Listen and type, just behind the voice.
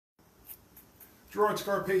Gerard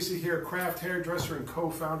Scarpacey here, craft hairdresser and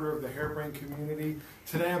co-founder of the Hairbrain community.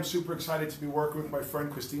 Today I'm super excited to be working with my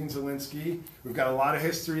friend Christine Zielinski. We've got a lot of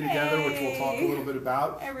history together, which we'll talk a little bit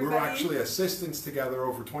about. We were actually assistants together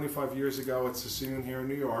over 25 years ago at Sassoon here in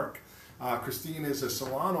New York. Christine is a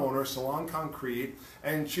salon owner, Salon Concrete,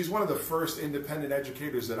 and she's one of the first independent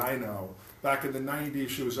educators that I know. Back in the 90s,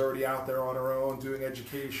 she was already out there on her own doing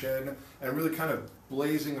education and really kind of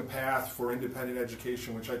blazing a path for independent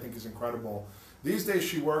education, which I think is incredible. These days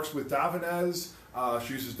she works with Davines.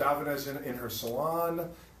 She uses Davines in her salon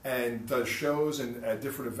and does shows and at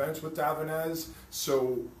different events with Davines.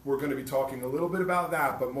 So we're going to be talking a little bit about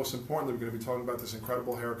that, but most importantly, we're going to be talking about this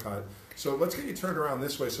incredible haircut. So let's get you turned around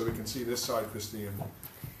this way so we can see this side, Christine.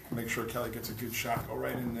 Make sure Kelly gets a good shot. Go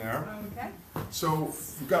right in there. Okay. So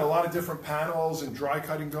we've got a lot of different panels and dry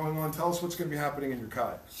cutting going on. Tell us what's going to be happening in your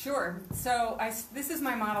cut. Sure. So this is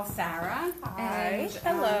my model, Sarah. Hi. And,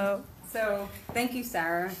 Hello. So thank you,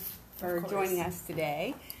 Sarah, for joining us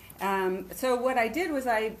today. So what I did was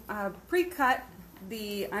I pre-cut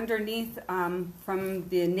the underneath from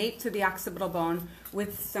the nape to the occipital bone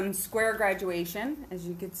with some square graduation, as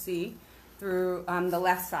you could see, through the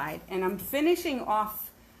left side. And I'm finishing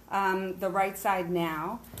off the right side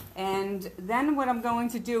now. And then what I'm going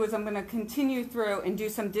to do is I'm going to continue through and do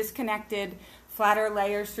some disconnected flatter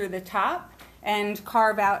layers through the top and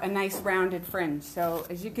carve out a nice rounded fringe. So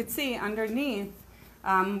as you can see underneath,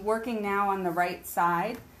 working now on the right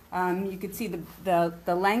side, you can see the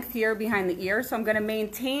length here behind the ear. So I'm going to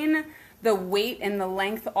maintain the weight and the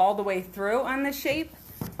length all the way through on the shape.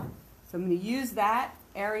 So I'm going to use that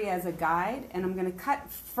area as a guide, and I'm going to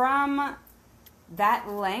cut from that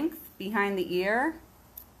length behind the ear.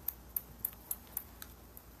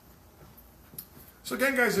 So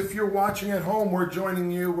again, guys, if you're watching at home, we're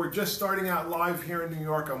joining you. We're just starting out live here in New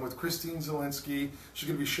York. I'm with Christine Zielinski. She's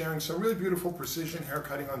going to be sharing some really beautiful precision hair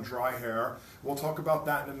cutting on dry hair. We'll talk about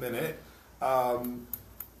that in a minute.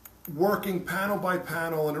 Working panel by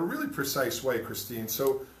panel in a really precise way, Christine.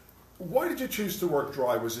 So why did you choose to work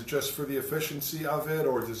dry? Was it just for the efficiency of it,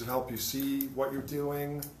 or does it help you see what you're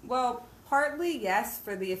doing? Well, partly, yes,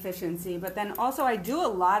 for the efficiency, but then also I do a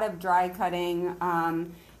lot of dry cutting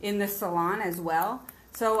in the salon as well.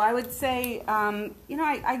 So I would say, you know,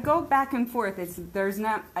 I go back and forth. There's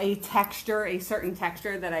not a texture, a certain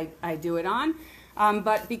texture that I do it on,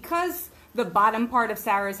 but because the bottom part of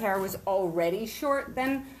Sarah's hair was already short,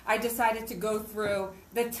 then I decided to go through.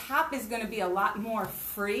 The top is going to be a lot more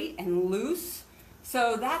free and loose.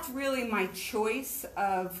 So that's really my choice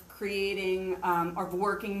of creating, of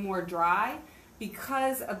working more dry,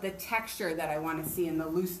 because of the texture that I want to see and the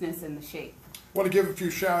looseness in the shape. I want to give a few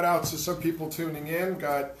shout outs to some people tuning in.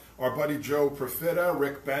 Got our buddy Joe Profita,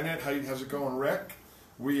 Rick Bennett. How's it going, Rick?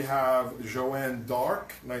 We have Joanne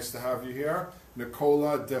Dark. Nice to have you here.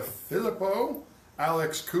 Nicola De Filippo.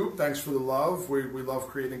 Alex Coop, thanks for the love. We love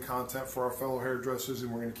creating content for our fellow hairdressers,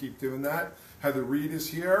 and we're going to keep doing that. Heather Reed is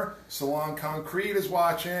here. Salon Concrete is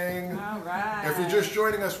watching. All right. If you're just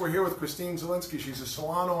joining us, we're here with Christine Zielinski. She's a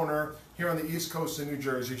salon owner here on the East Coast of New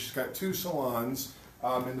Jersey. She's got 2 salons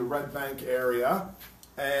in the Red Bank area.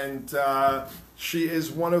 And she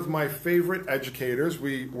is one of my favorite educators.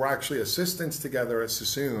 We were actually assistants together at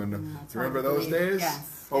Sassoon. Remember those days?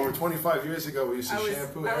 Yes. Over 25 years ago, we used to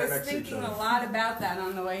shampoo hair I was next to each thinking other. a lot about that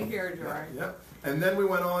on the way here, George. Yeah. And then we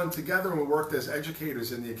went on together and we worked as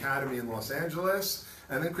educators in the academy in Los Angeles.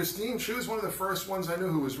 And then Christine, she was one of the first ones I knew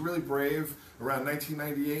who was really brave. Around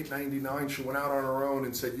 1998, 99, she went out on her own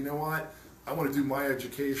and said, you know what? I want to do my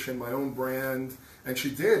education, my own brand. And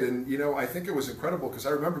she did. And, you know, I think it was incredible because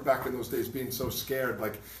I remember back in those days being so scared.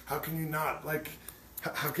 Like, how can you not? Like,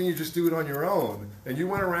 how can you just do it on your own? And you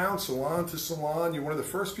went around salon to salon. You're one of the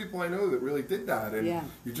first people I know that really did that. And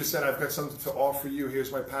you just said, I've got something to offer you.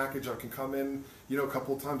 Here's my package. I can come in, you know, a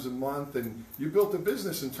couple of times a month. And you built a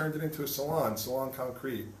business and turned it into a salon, Salon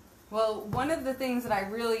Concrete. Well, one of the things that I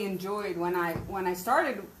really enjoyed when I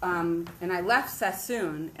started and I left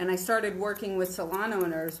Sassoon and I started working with salon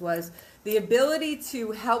owners was the ability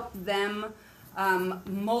to help them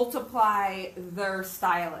multiply their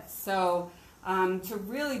stylists. So to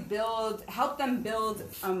really help them build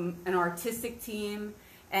an artistic team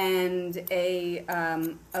and a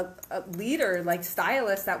leader, like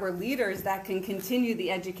stylists that were leaders that can continue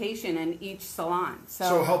the education in each salon.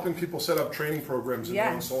 So helping people set up training programs in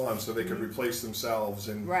their own salon so they could replace themselves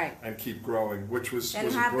and keep growing, which was and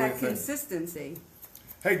was have a brilliant that consistency.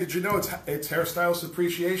 Hey, did you know it's Hairstylist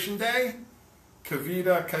Appreciation Day?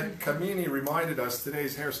 Kavita Kamini reminded us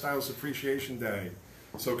today's Hairstylist Appreciation Day.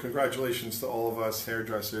 So congratulations to all of us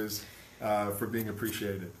hairdressers for being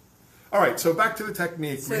appreciated. All right, so back to the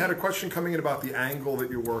technique. We had a question coming in about the angle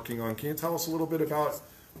that you're working on. Can you tell us a little bit about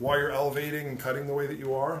why you're elevating and cutting the way that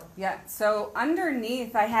you are? Yeah, so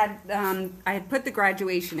underneath I had put the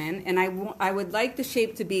graduation in, and I would like the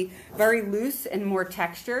shape to be very loose and more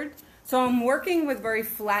textured. So I'm working with very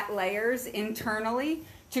flat layers internally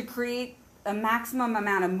to create a maximum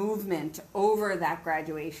amount of movement over that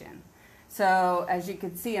graduation. So as you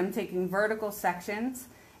can see, I'm taking vertical sections,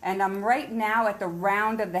 and I'm right now at the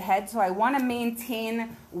round of the head, so I want to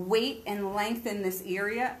maintain weight and length in this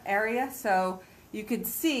area. So you could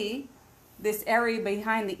see this area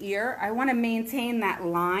behind the ear. I want to maintain that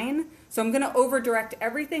line, so I'm going to over direct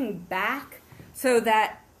everything back so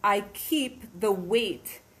that I keep the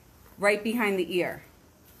weight right behind the ear.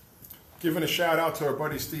 Giving a shout out to our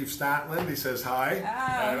buddy Steve Statland. He says hi. Oh,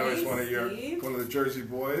 I know he's hey, one of the Jersey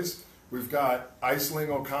boys. We've got Aisling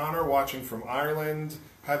O'Connor watching from Ireland.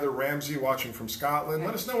 Heather Ramsey watching from Scotland.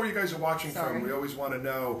 Let us know where you guys are watching from. We always want to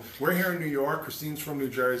know. We're here in New York. Christine's from New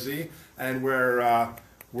Jersey, and we're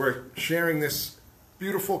sharing this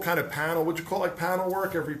beautiful kind of panel. Would you call it like panel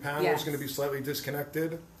work? Every panel is going to be slightly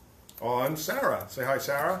disconnected. On Sarah. Say hi,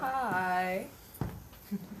 Sarah. Hi.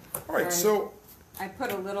 All right, so I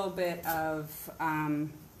put a little bit of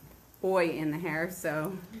oil in the hair,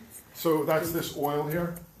 so. So that's this oil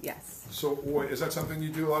here? Yes. So oil, is that something you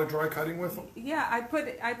do a lot of dry cutting with? Yeah, I put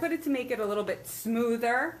it to make it a little bit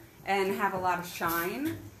smoother and have a lot of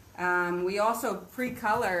shine. We also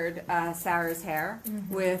pre-colored Sarah's hair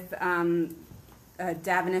with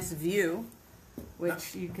Davines View,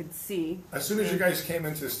 which you could see. As soon as you guys came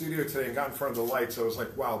into the studio today and got in front of the lights, I was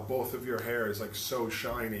like, wow, both of your hair is like so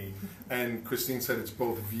shiny. And Christine said it's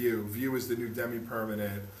both View. View is the new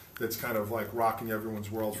demi-permanent that's kind of like rocking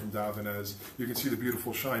everyone's world from Davines. You can see the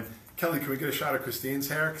beautiful shine. Kelly, can we get a shot of Christine's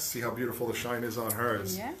hair? See how beautiful the shine is on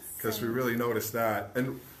hers. Yes. Because we really noticed that.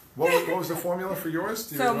 And what was the formula for yours?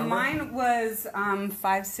 Do you remember? Mine was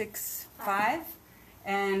 565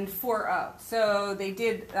 and 4-0. So they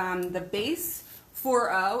did the base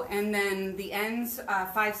 4-0 and then the ends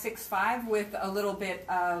 565 with a little bit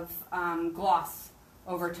of gloss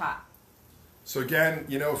over top. So again,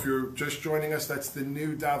 you know, if you're just joining us, that's the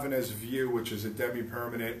new Davines View, which is a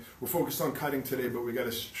demi-permanent. We're focused on cutting today, but we got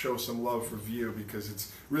to show some love for View because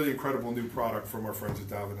it's really incredible new product from our friends at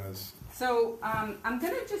Davines. So I'm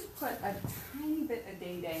going to just put a tiny bit of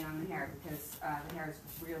day-day on the hair because the hair is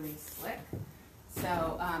really slick.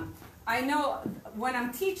 So I know when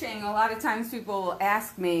I'm teaching, a lot of times people will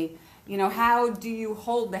ask me, you know, how do you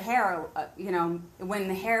hold the hair, you know, when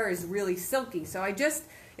the hair is really silky? So I just,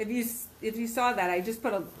 if you saw that, I just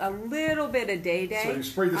put a little bit of day-day. So you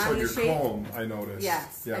sprayed this on your comb, I noticed.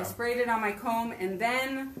 Yes, yeah. I sprayed it on my comb, and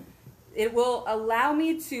then it will allow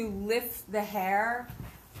me to lift the hair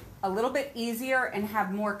a little bit easier and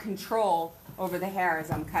have more control over the hair as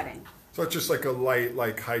I'm cutting. So it's just like a light,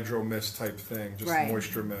 like hydro mist type thing, just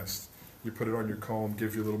moisture mist. You put it on your comb,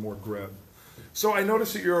 gives you a little more grip. So I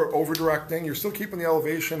noticed that you're over-directing. You're still keeping the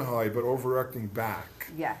elevation high, but over-directing back.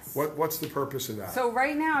 Yes. What's the purpose of that? So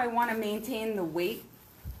right now I want to maintain the weight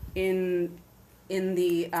in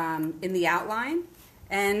the outline,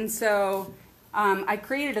 and so I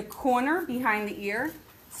created a corner behind the ear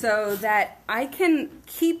so that I can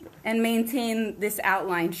keep and maintain this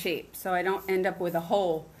outline shape, so I don't end up with a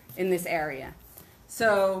hole in this area.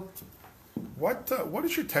 So. What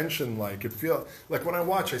is your tension like? It feel like when I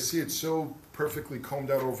watch, I see it so perfectly combed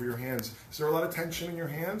out over your hands. Is there a lot of tension in your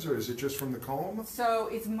hands, or is it just from the comb? So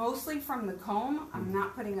it's mostly from the comb. I'm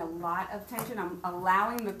not putting a lot of tension. I'm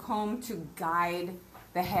allowing the comb to guide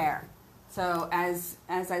the hair. So as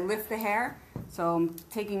I lift the hair, so I'm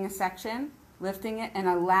taking a section, lifting it, and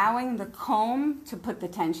allowing the comb to put the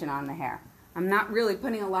tension on the hair. I'm not really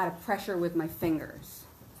putting a lot of pressure with my fingers.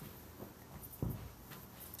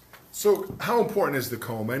 So how important is the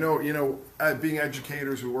comb? I know, you know, being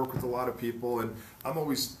educators, we work with a lot of people, and I'm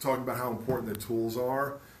always talking about how important the tools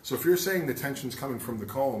are. So if you're saying the tension's coming from the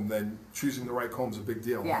comb, then choosing the right comb is a big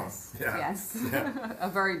deal, yes. huh? Yeah. Yes, Yeah. a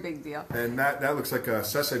very big deal. And that looks like a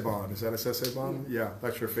sesebon. Is that a sesebon? Yeah,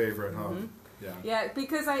 that's your favorite, huh? Mm-hmm. Yeah. Yeah,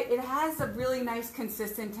 because it has a really nice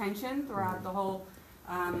consistent tension throughout the whole,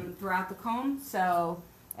 throughout the comb. So.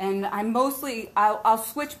 And I'll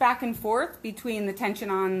switch back and forth between the tension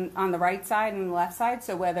on the right side and the left side.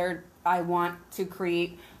 So whether I want to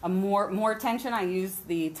create a more tension, I use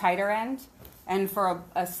the tighter end. And for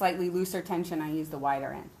a slightly looser tension, I use the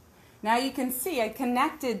wider end. Now you can see I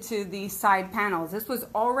connected to the side panels. This was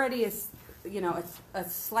already a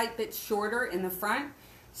slight bit shorter in the front.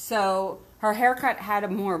 So her haircut had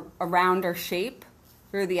a rounder shape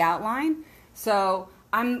through the outline. So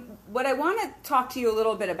what I want to talk to you a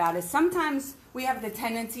little bit about is sometimes we have the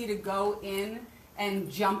tendency to go in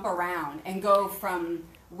and jump around and go from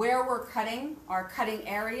where we're cutting, our cutting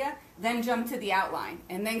area, then jump to the outline,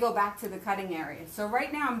 and then go back to the cutting area. So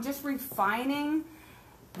right now I'm just refining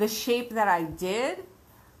the shape that I did,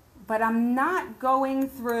 but I'm not going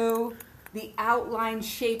through the outline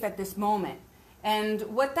shape at this moment. And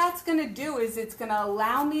what that's going to do is it's going to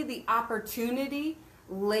allow me the opportunity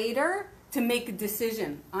later to make a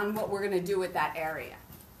decision on what we're going to do with that area.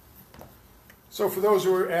 So for those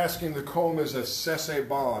who are asking, the comb is a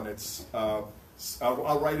sese-bon. It's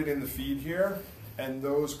I'll write it in the feed here, and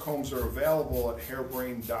those combs are available at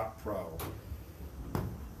hairbrain.pro.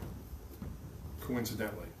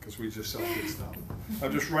 Coincidentally, because we just sell good stuff.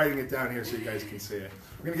 I'm just writing it down here so you guys can see it.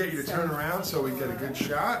 We're going to get you to turn around so we get a good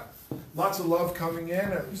shot. Lots of love coming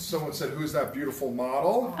in. Someone said, "Who's that beautiful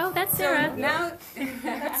model?" Oh, that's Sarah. So now,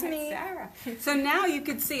 That's me. Sarah. So now you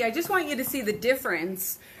could see, I just want you to see the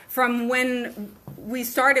difference from when we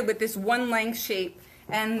started with this one length shape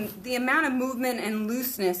and the amount of movement and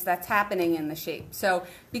looseness that's happening in the shape. So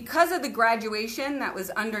because of the graduation that was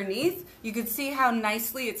underneath, you could see how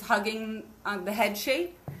nicely it's hugging the head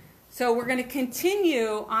shape. So we're going to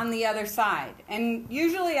continue on the other side. And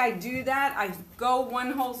usually I do that. I go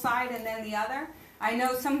one whole side and then the other. I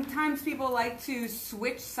know sometimes people like to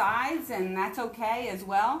switch sides, and that's okay as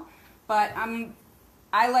well. But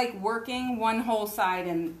I like working one whole side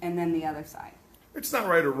and then the other side. It's not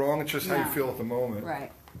right or wrong. It's just how you feel at the moment.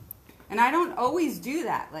 Right. And I don't always do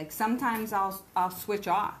that. Like sometimes I'll switch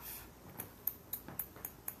off.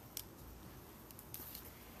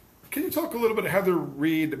 Can you talk a little bit, Heather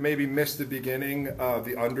Reed maybe missed the beginning,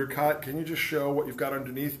 the undercut. Can you just show what you've got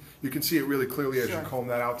underneath? You can see it really clearly as you comb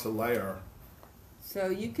that out to layer. So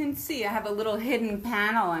you can see I have a little hidden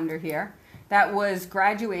panel under here that was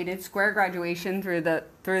graduated, square graduation through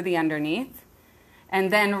the underneath. And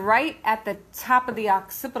then right at the top of the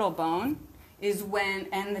occipital bone is when,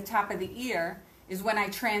 and the top of the ear, is when I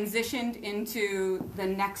transitioned into the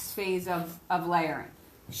next phase of layering.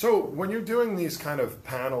 So when you're doing these kind of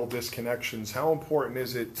panel disconnections, how important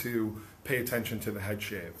is it to pay attention to the head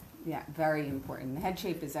shape? Yeah, very important. The head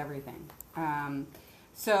shape is everything.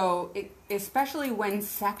 Especially when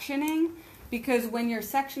sectioning, because when you're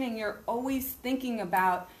sectioning, you're always thinking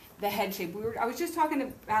about the head shape. I was just talking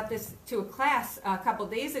about this to a class a couple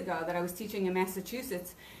days ago that I was teaching in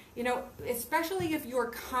Massachusetts. You know, especially if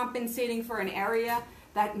you're compensating for an area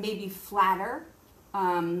that may be flatter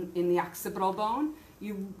in the occipital bone,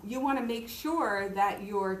 you want to make sure that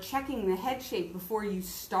you're checking the head shape before you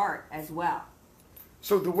start as well.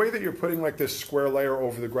 So the way that you're putting like this square layer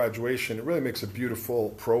over the graduation, it really makes a beautiful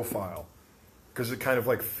profile because it kind of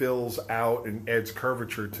like fills out and adds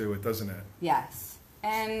curvature to it, doesn't it? Yes.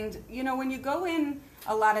 And you know, when you go in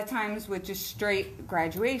a lot of times with just straight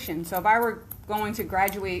graduation, so if I were going to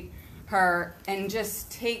graduate her and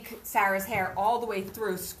just take Sarah's hair all the way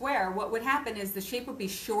through square, what would happen is the shape would be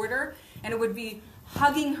shorter and it would be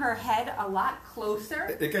hugging her head a lot closer.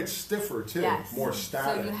 It gets stiffer too, yes. More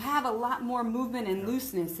static. So you have a lot more movement and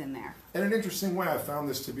looseness in there. In an interesting way, I found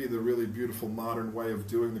this to be the really beautiful modern way of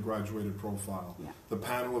doing the graduated profile. Yeah. The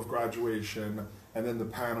panel of graduation, and then the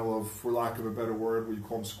panel of, for lack of a better word, what you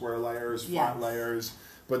call them square layers, flat layers.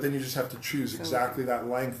 But then you just have to choose exactly that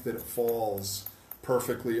length that it falls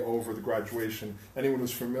perfectly over the graduation. Anyone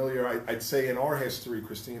who's familiar, I'd say in our history,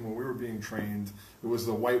 Christine, when we were being trained, it was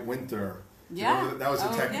the white winter. Yeah. That was a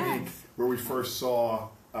technique where we first saw,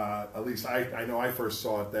 at least I know I first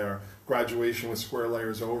saw it there, graduation with square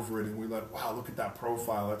layers over it, and we let, wow, look at that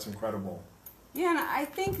profile, that's incredible. Yeah, and I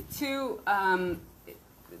think too, I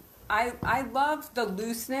love the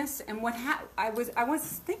looseness, and I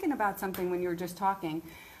was thinking about something when you were just talking.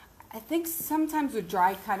 I think sometimes with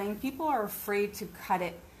dry cutting, people are afraid to cut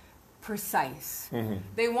it precise. Mm-hmm.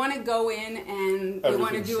 They want to go in and they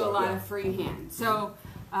want to do a lot of freehand. So,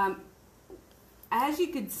 as you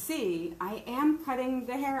could see, I am cutting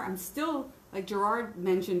the hair. I'm still, like Gerard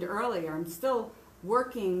mentioned earlier, I'm still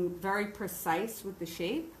working very precise with the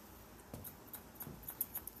shape.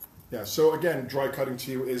 Yeah, so again, dry cutting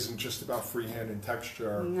to you isn't just about freehand and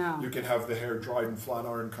texture. No. You can have the hair dried and flat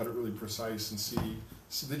iron, cut it really precise and see.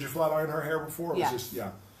 So did you flat iron her hair before? Yes. Was just,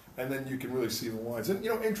 yeah. And then you can really see the lines. And,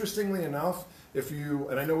 you know, interestingly enough, if you,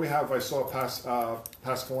 and I know we have, I saw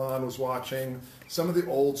Pascaline was watching, some of the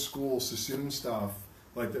old school Sassoon stuff,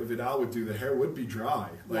 like that Vidal would do, the hair would be dry.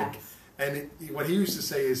 Like, yes. And what he used to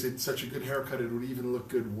say is it's such a good haircut, it would even look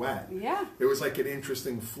good wet. Yeah. It was like an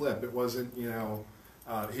interesting flip. It wasn't, you know,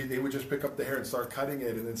 they would just pick up the hair and start cutting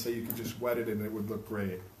it and then say you could just wet it and it would look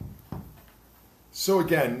great. So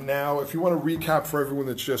again, now if you want to recap for everyone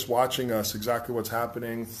that's just watching us exactly what's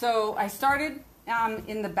happening. So I started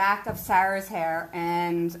in the back of Sarah's hair,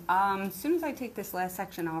 and as soon as I take this last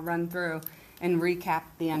section, I'll run through and recap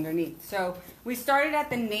the underneath. So we started at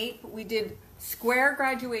the nape. We did square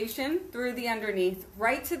graduation through the underneath,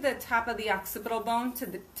 right to the top of the occipital bone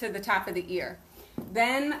to the top of the ear.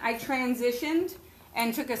 Then I transitioned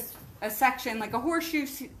and took a section, like a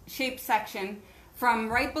horseshoe-shaped section, from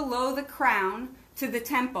right below the crown to the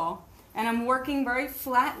temple. And I'm working very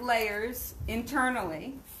flat layers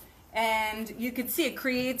internally. And you can see it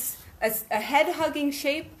creates a head-hugging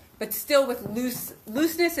shape, but still with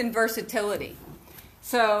looseness and versatility.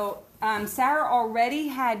 So Sarah already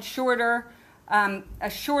had a shorter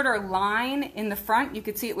line in the front. You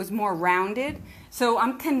could see it was more rounded. So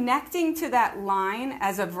I'm connecting to that line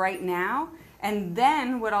as of right now. And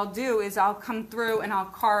then what I'll do is I'll come through and I'll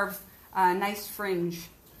carve a nice fringe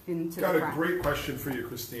into the front. Got a great question for you,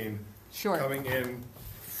 Christine. Sure. Coming in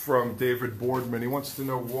from David Boardman. He wants to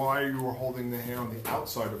know why you were holding the hair on the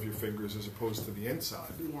outside of your fingers as opposed to the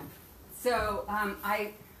inside. Yeah. So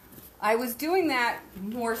I was doing that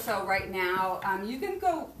more so right now. You can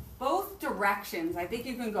go both directions. I think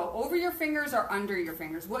you can go over your fingers or under your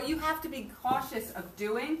fingers. What you have to be cautious of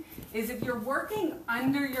doing is if you're working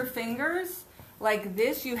under your fingers like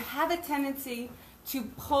this, you have a tendency to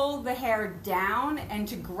pull the hair down and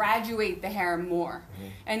to graduate the hair more.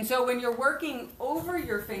 And so when you're working over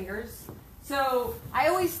your fingers, so I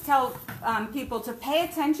always tell people to pay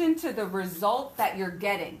attention to the result that you're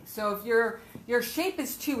getting. So if your shape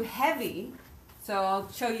is too heavy, so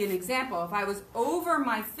I'll show you an example. If I was over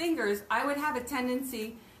my fingers, I would have a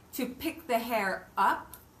tendency to pick the hair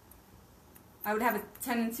up. I would have a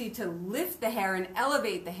tendency to lift the hair and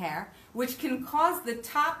elevate the hair, which can cause the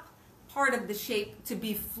top part of the shape to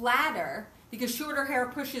be flatter because shorter hair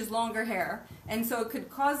pushes longer hair. And so it could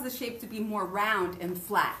cause the shape to be more round and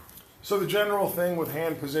flat. So the general thing with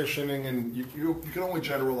hand positioning, and you can only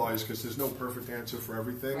generalize because there's no perfect answer for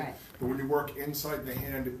everything. Right. But when you work inside the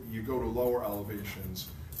hand, you go to lower elevations.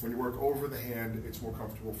 When you work over the hand, it's more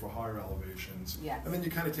comfortable for higher elevations. Yes. And then you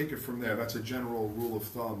kind of take it from there. That's a general rule of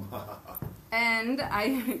thumb. And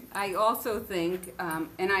I also think,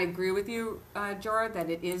 and I agree with you, Jara, that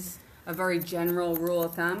it is a very general rule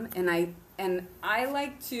of thumb. And I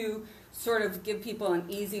like to sort of give people an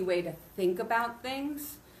easy way to think about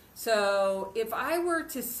things. So if I were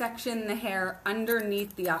to section the hair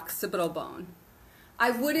underneath the occipital bone,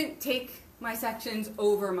 I wouldn't take my sections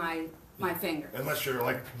over my fingers. Unless you're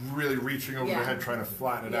like really reaching over the head trying to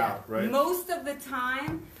flatten it out, right? Most of the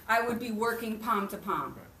time, I would be working palm to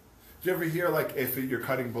palm. Right. Do you ever hear like if you're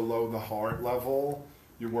cutting below the heart level,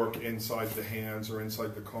 you work inside the hands or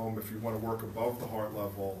inside the comb? If you want to work above the heart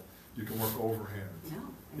level, you can work overhand. No,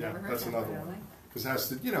 I never heard that's that, another really. one. Because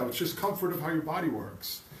that's it's just comfort of how your body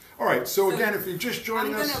works. All right, so again, if you're just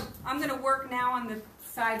joining us... I'm going to work now on the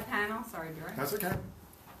side panel. Sorry, Jerry. That's okay.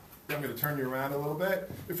 I'm going to turn you around a little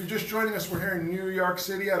bit. If you're just joining us, we're here in New York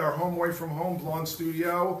City at our home away from home blonde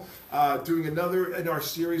studio, doing another in our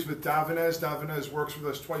series with Davines. Davines works with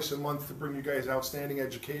us twice a month to bring you guys outstanding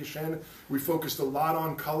education. We focused a lot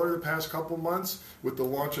on color the past couple months with the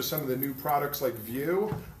launch of some of the new products like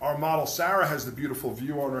View. Our model Sarah has the beautiful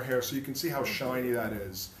View on her hair, so you can see how shiny that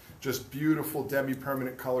is. Just beautiful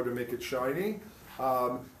demi-permanent color to make it shiny.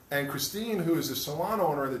 And Christine, who is a salon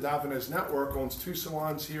owner in the Davines Network, owns 2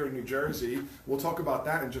 salons here in New Jersey. We'll talk about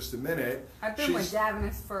that in just a minute. I've been with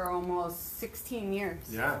Davines for almost 16 years.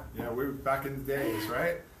 Yeah, we were back in the days,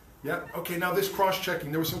 right? Yeah. Okay, now this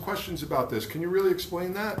cross-checking, there were some questions about this. Can you really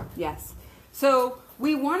explain that? Yes. So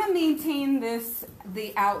we want to maintain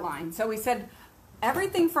the outline. So we said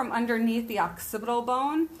everything from underneath the occipital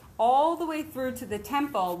bone all the way through to the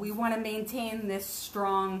temple, we want to maintain this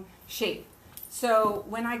strong shape. So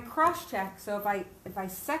when I cross-check, so if I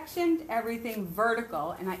sectioned everything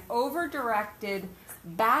vertical and I over-directed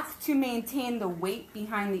back to maintain the weight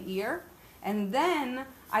behind the ear, and then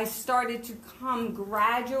I started to come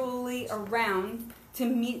gradually around to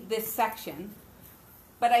meet this section.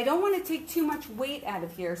 But I don't want to take too much weight out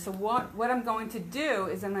of here, so what I'm going to do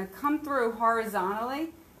is I'm going to come through horizontally,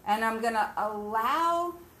 and I'm going to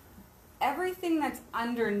allow everything that's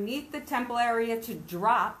underneath the temple area to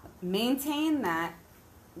drop, maintain that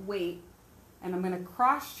weight, and I'm going to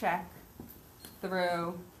cross-check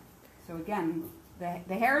through. So again,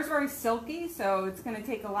 the hair is very silky, so it's going to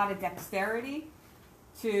take a lot of dexterity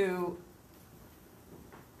to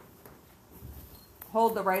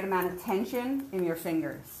hold the right amount of tension in your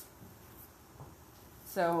fingers.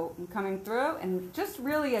 So I'm coming through and just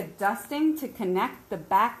really a dusting to connect the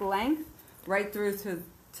back length right through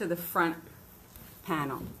to the front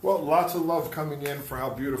panel. Well, lots of love coming in for how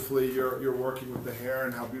beautifully you're working with the hair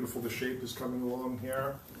and how beautiful the shape is coming along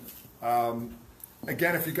here.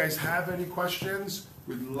 Again, if you guys have any questions,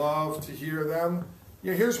 we'd love to hear them.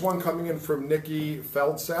 Yeah, here's one coming in from Nikki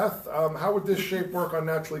Feldseth. How would this shape work on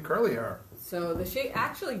naturally curly hair? So the shape,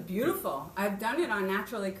 actually beautiful. I've done it on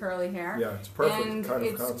naturally curly hair. Yeah, it's perfect and kind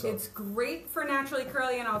of concept. It's great for naturally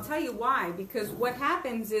curly, and I'll tell you why. Because what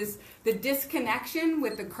happens is the disconnection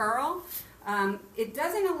with the curl, it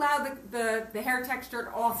doesn't allow the hair texture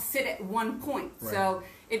to all sit at one point. Right. So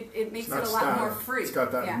it makes it a lot more free. It's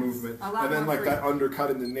got that yes, movement. A lot and then more like free. that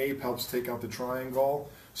undercut in the nape helps take out the triangle.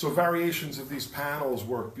 So variations of these panels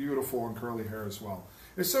work beautiful on curly hair as well.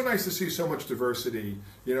 It's so nice to see so much diversity.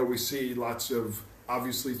 You know, we see lots of,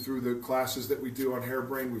 obviously through the classes that we do on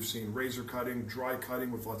Hairbrain, we've seen razor cutting, dry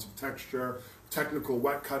cutting with lots of texture, technical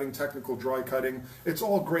wet cutting, technical dry cutting. It's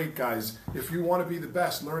all great, guys. If you want to be the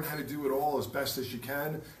best, learn how to do it all as best as you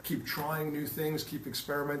can. Keep trying new things, keep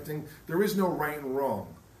experimenting. There is no right and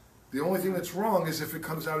wrong. The only thing that's wrong is if it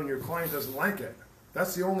comes out and your client doesn't like it.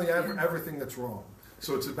 That's the only everything that's wrong.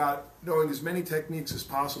 So it's about knowing as many techniques as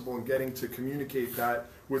possible and getting to communicate that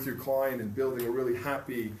with your client and building a really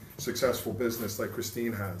happy, successful business like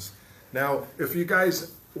Christine has. Now, if you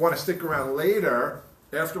guys want to stick around later,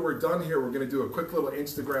 after we're done here, we're going to do a quick little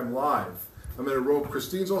Instagram Live. I'm going to rope.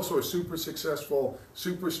 Christine's also a super successful,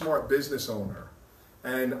 super smart business owner.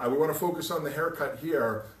 And we want to focus on the haircut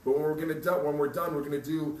here, but when we're done, we're going to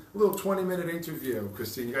do a little 20-minute interview.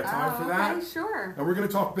 Christine, you got time for that? Okay, sure. And we're going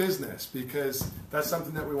to talk business because that's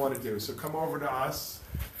something that we want to do. So come over to us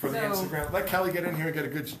for the Instagram. Let Kelly get in here and get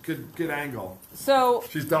a good angle. So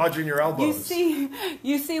she's dodging your elbows.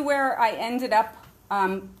 You see where I ended up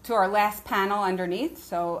to our last panel underneath.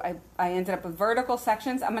 So I ended up with vertical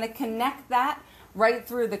sections. I'm going to connect that right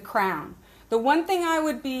through the crown. The one thing I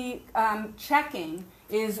would be checking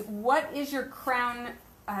is what is your crown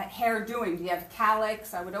hair doing? Do you have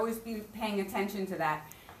calyx? I would always be paying attention to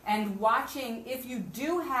that. And watching, if you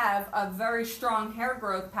do have a very strong hair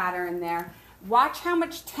growth pattern there, watch how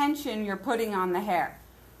much tension you're putting on the hair.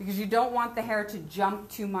 Because you don't want the hair to jump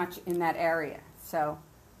too much in that area. So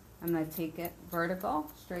I'm going to take it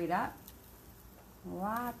vertical, straight up.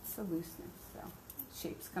 Lots of looseness.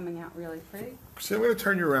 Shape's coming out really pretty. So I'm going to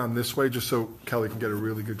turn you around this way just so Kelly can get a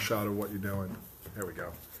really good shot of what you're doing. There we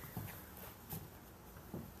go.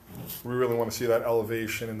 We really want to see that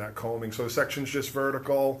elevation and that combing. So the section's just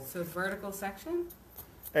vertical. So vertical section.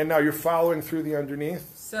 And now you're following through the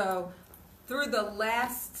underneath? So through the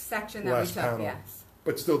last section that we took, panel. yes.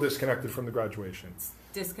 But still disconnected from the graduation.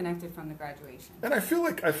 Disconnected from the graduation. And I feel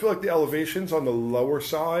like the elevation's on the lower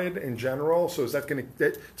side in general. So is that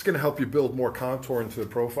it's going to help you build more contour into the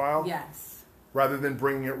profile? Yes. Rather than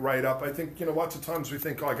bringing it right up. I think, lots of times we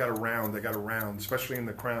think, oh, I got a round, especially in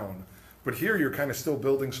the crown. But here you're kind of still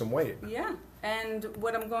building some weight. Yeah. And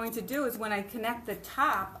what I'm going to do is when I connect the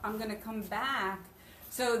top, I'm going to come back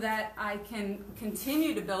so that I can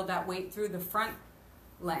continue to build that weight through the front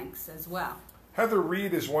lengths as well. Heather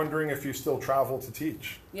Reed is wondering if you still travel to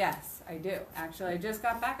teach. Yes, I do. Actually, I just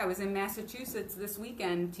got back. I was in Massachusetts this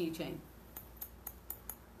weekend teaching.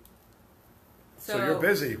 So you're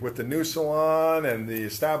busy with the new salon and the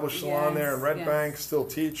established salon there in Red Bank, still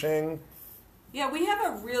teaching. Yeah, we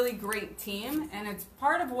have a really great team, and it's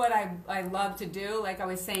part of what I love to do, like I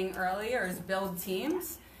was saying earlier, is build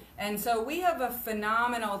teams. And so we have a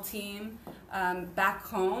phenomenal team back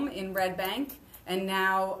home in Red Bank, and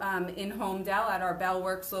now in Homedale at our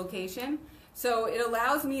Bellworks location. So it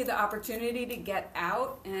allows me the opportunity to get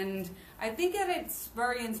out, and I think that it's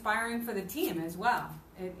very inspiring for the team as well.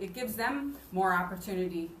 It gives them more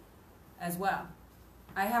opportunity as well.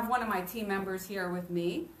 I have one of my team members here with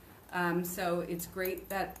me, so it's great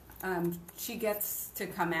that she gets to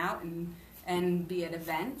come out and be at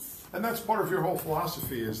events. And that's part of your whole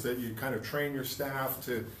philosophy, is that you kind of train your staff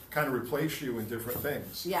to kind of replace you in different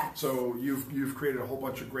things. Yeah. So you've created a whole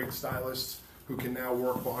bunch of great stylists who can now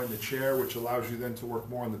work behind the chair, which allows you then to work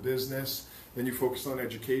more on the business. Then you focused on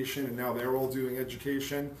education, and now they're all doing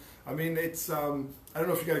education. I mean, it's, I don't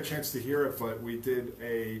know if you got a chance to hear it, but we did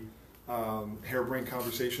a Hairbrain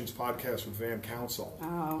Conversations podcast with Van Council,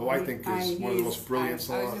 who I think is one of the most brilliant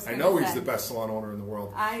salons. I know he's the best salon owner in the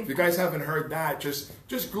world. If you guys haven't heard that, just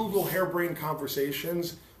Google Hairbrain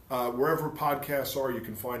Conversations. Wherever podcasts are, you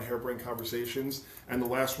can find Hairbrain Conversations. And the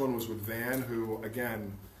last one was with Van, who,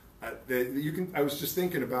 again, I was just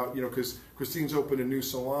thinking about, because Christine's opened a new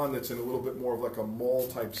salon that's in a little bit more of like a mall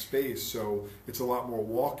type space, so it's a lot more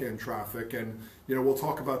walk-in traffic. And, we'll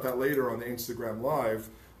talk about that later on the Instagram Live.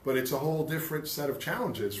 But it's a whole different set of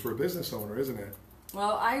challenges for a business owner, isn't it?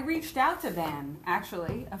 Well, I reached out to Van,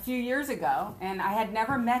 actually, a few years ago, and I had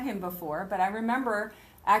never met him before, but I remember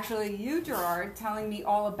actually you, Gerard, telling me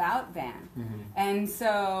all about Van. And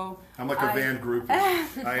so I'm like a Van groupie.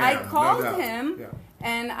 I called no doubt. him, Yeah.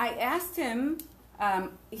 and I asked him,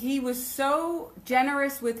 he was so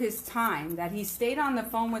generous with his time that he stayed on the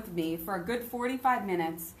phone with me for a good 45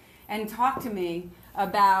 minutes and talked to me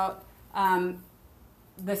about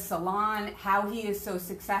the salon, how he is so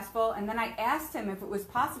successful. And then I asked him if it was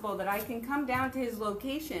possible that I can come down to his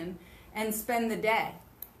location and spend the day.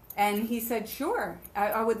 And he said, sure,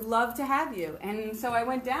 I would love to have you. And so I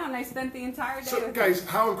went down and I spent the entire day with him. Guys,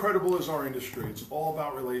 how incredible is our industry? It's all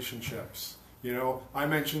about relationships. You know, I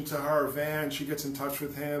mentioned to her, Van, she gets in touch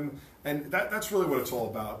with him, and that's really what it's all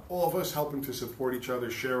about. All of us helping to support each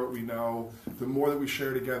other, share what we know. The more that we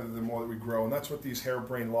share together, the more that we grow, and that's what these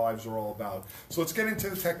harebrained lives are all about. So let's get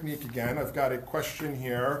into the technique again. I've got a question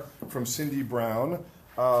here from Cindy Brown.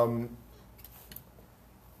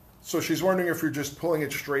 So she's wondering if you're just pulling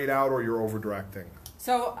it straight out or you're over-directing.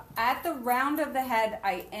 So at the round of the head,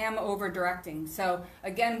 I am over-directing. So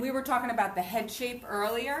again, we were talking about the head shape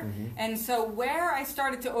earlier. And so where I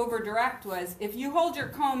started to over-direct was, if you hold your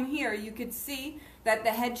comb here, you could see that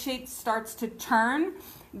the head shape starts to turn.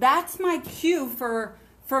 That's my cue for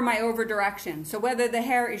my over-direction. So whether the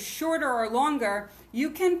hair is shorter or longer, you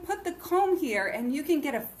can put the comb here and you can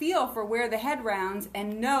get a feel for where the head rounds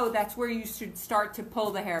and know that's where you should start to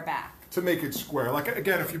pull the hair back. To make it square. Like,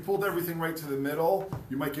 again, if you pulled everything right to the middle,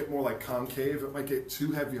 you might get more like concave. It might get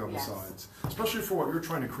too heavy on the sides. Especially for what you're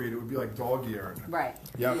trying to create, it would be like dog ear. Right.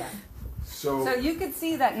 Yep. Yeah. So you could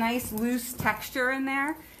see that nice loose texture in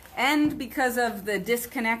there. And because of the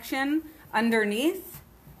disconnection underneath,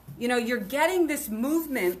 you know, you're getting this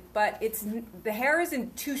movement, but the hair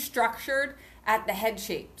isn't too structured at the head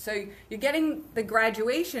shape. So you're getting the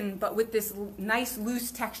graduation, but with this nice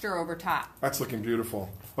loose texture over top. That's looking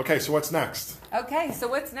beautiful. Okay, so what's next? Okay, so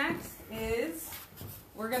what's next is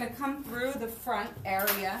we're going to come through the front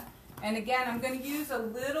area. And again, I'm going to use a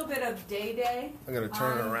little bit of Day-Day. I'm going to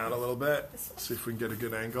turn it around a little bit, see if we can get a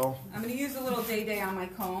good angle. I'm going to use a little Day-Day on my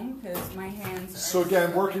comb because my hands are... So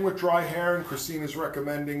again, working with dry hair, and Christine is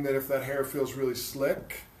recommending that if that hair feels really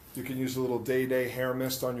slick, you can use a little Day-Day hair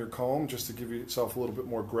mist on your comb just to give yourself a little bit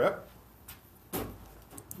more grip.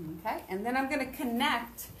 Okay, and then I'm going to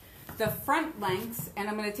connect the front lengths, and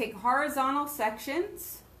I'm going to take horizontal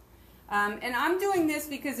sections. And I'm doing this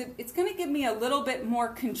because it's going to give me a little bit more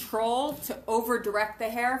control to over-direct the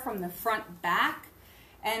hair from the front back.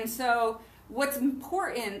 And so what's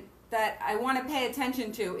important that I want to pay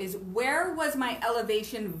attention to is where was my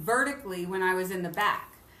elevation vertically when I was in the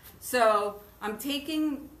back. So I'm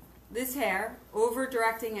taking this hair,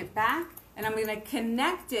 over-directing it back, and I'm going to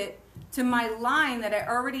connect it to my line that I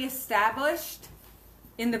already established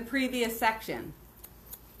in the previous section.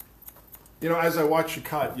 You know, as I watch you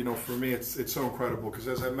cut, you know, for me it's so incredible because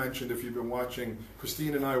as I mentioned, if you've been watching,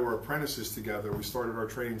 Christine and I were apprentices together. We started our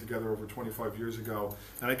training together over 25 years ago,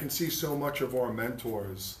 and I can see so much of our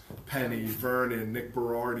mentors, Penny, Vernon, Nick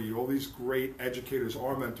Berardi, all these great educators,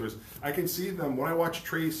 our mentors. I can see them when I watch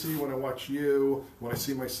Tracy, when I watch you, when I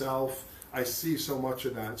see myself. I see so much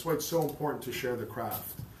of that. That's why it's so important to share the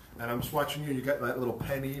craft. And I'm just watching you. You got that little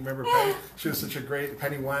Penny. Remember Penny? She was such a great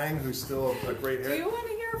Penny Wang, who's still a great. Do you want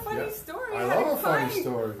to hear a funny story? I love a funny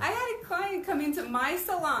story. I had a client come into my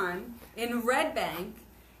salon in Red Bank,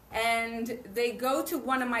 and they go to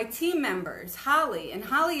one of my team members, Holly, and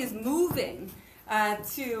Holly is moving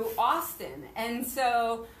to Austin. And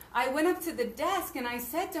so I went up to the desk and I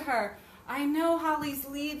said to her, "I know Holly's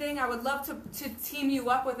leaving. I would love to team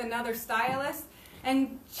you up with another stylist."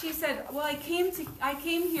 And she said, "Well, I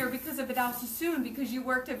came here because of Vidal Sassoon, because you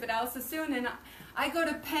worked at Vidal Sassoon, and I go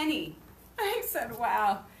to Penny." I said,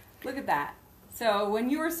 "Wow, look at that." So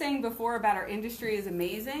when you were saying before about our industry is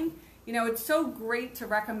amazing, you know, it's so great to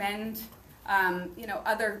recommend, you know,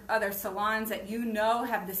 other salons that you know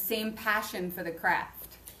have the same passion for the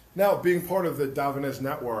craft. Now, being part of the Davines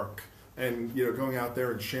network, and you know, going out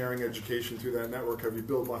there and sharing education through that network, have you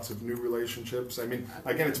built lots of new relationships? I mean,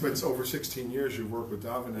 again, it's been over 16 years you've worked with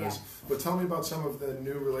Davines, Yes. but tell me about some of the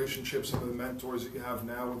new relationships, some of the mentors that you have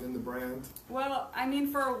now within the brand. Well, I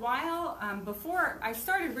mean, for a while, before I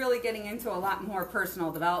started really getting into a lot more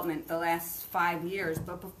personal development the last 5 years,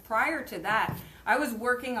 but prior to that, I was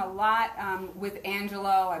working a lot with Angelo.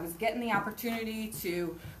 I was getting the opportunity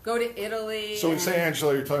to go to Italy. So when you say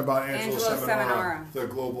Angelo, you're talking about Angelo Seminara, the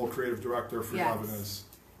global creative director for Yes. Davines.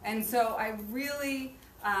 And so I really,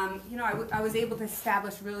 you know, I was able to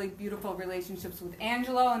establish really beautiful relationships with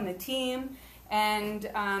Angelo and the team, and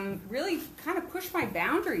really kind of push my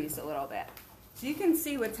boundaries a little bit. So you can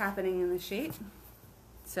see what's happening in the shape.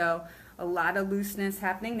 So a lot of looseness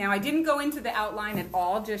happening. Now I didn't go into the outline at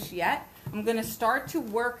all just yet. I'm going to start to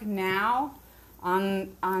work now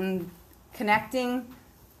on connecting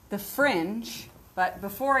the fringe. But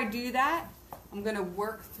before I do that, I'm going to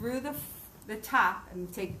work through the top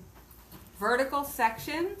and take vertical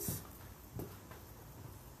sections.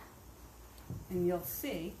 And you'll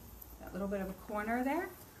see that little bit of a corner there.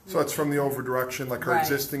 So it's from the over direction, like her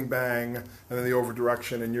existing bang, and then the over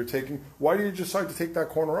direction, and you're taking, why do you decide to take that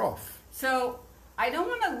corner off? So I don't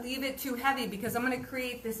want to leave it too heavy because I'm going to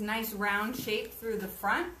create this nice round shape through the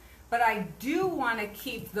front, but I do want to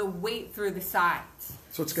keep the weight through the sides.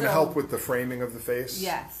 So it's going to help with the framing of the face?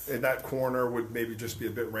 Yes. And that corner would maybe just be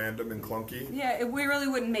a bit random and clunky? Yeah, it really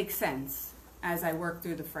wouldn't make sense as I work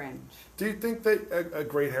through the fringe. Do you think that a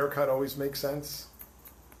great haircut always makes sense?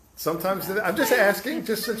 Sometimes, I'm just asking,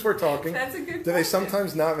 just since we're talking. That's a good question. Do they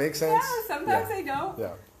sometimes not make sense? Yeah, sometimes they don't.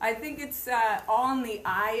 Yeah. I think it's all in the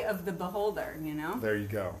eye of the beholder, you know? There you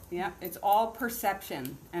go. Yeah, it's all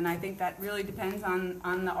perception. And I think that really depends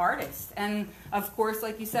on the artist. And, of course,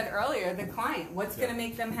 like you said earlier, the client. What's going to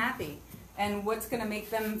make them happy? And what's going to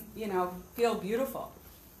make them, you know, feel beautiful?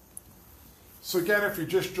 So again, if you're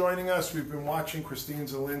just joining us, we've been watching Christine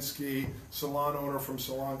Zielinski, salon owner from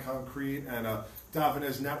Salon Concrete, and a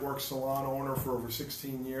Davines Network salon owner for over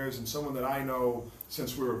 16 years, and someone that I know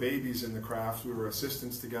since we were babies in the craft. We were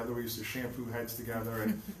assistants together. We used to shampoo heads together at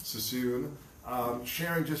Sassoon.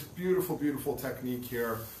 Sharing just beautiful, beautiful technique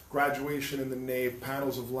here. Graduation in the nape,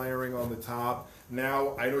 panels of layering on the top.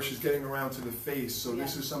 Now, I know she's getting around to the face, so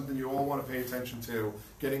this is something you all want to pay attention to.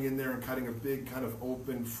 Getting in there and cutting a big kind of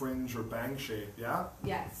open fringe or bang shape, yeah?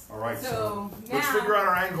 Yes. All right, so let's figure out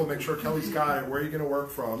our angle, make sure Kelly's got it. Where are you going to work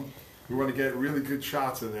from? We want to get really good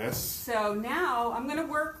shots of this. So now I'm going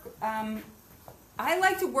to work, I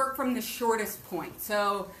like to work from the shortest point.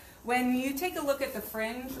 So when you take a look at the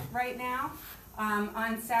fringe right now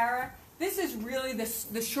on Sarah, this is really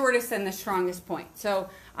the shortest and the strongest point. So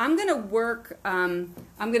I'm going to work, I'm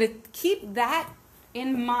going to keep that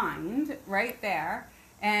in mind right there.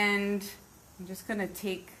 And I'm just going to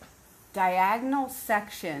take diagonal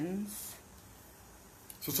sections.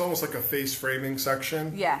 So it's almost like a face framing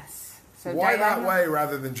section? Yes. So why that way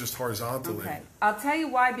rather than just horizontally? Okay. I'll tell you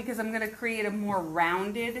why, because I'm going to create a more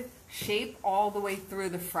rounded shape all the way through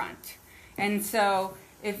the front. And so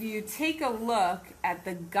if you take a look at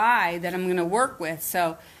the guide that I'm going to work with,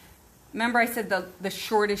 so remember I said the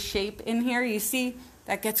shortest shape in here, you see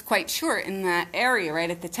that gets quite short in that area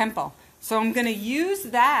right at the temple. So I'm going to use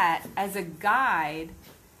that as a guide,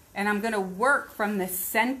 and I'm going to work from the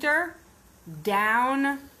center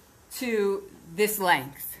down to this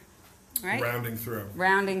length. Right? Rounding through.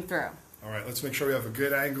 Rounding through. All right, let's make sure we have a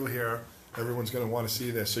good angle here. Everyone's going to want to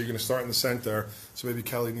see this. So you're going to start in the center. So maybe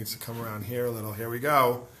Kelly needs to come around here a little. Here we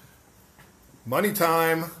go. Money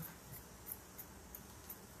time.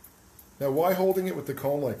 Now, why holding it with the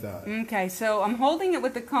comb like that? Okay, so I'm holding it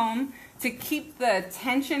with the comb to keep the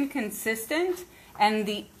tension consistent and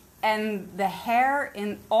the hair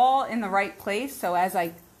all in the right place. So as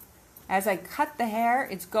I cut the hair,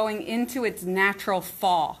 it's going into its natural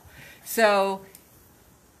fall. So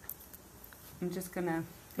I'm just gonna.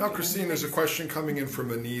 Now, Christine, there's a question coming in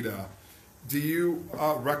from Anita. Do you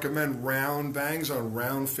recommend round bangs on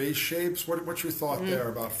round face shapes? What's your thought there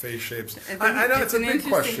about face shapes? I know it's a big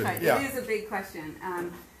question. Yeah. It is a big question.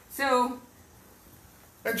 And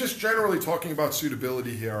just generally talking about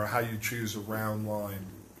suitability here, or how you choose a round line.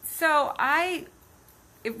 So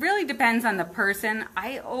it really depends on the person.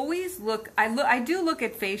 I always I do look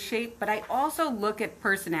at face shape, but I also look at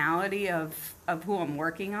personality of who I'm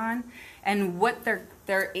working on and what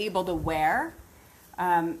they're able to wear.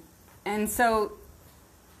 And so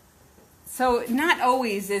not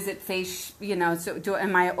always is it face,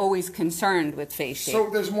 am I always concerned with face shape?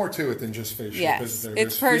 So there's more to it than just face shape, yes. isn't there?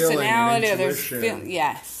 It's personality, there's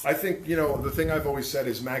yes. I think, the thing I've always said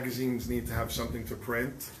is magazines need to have something to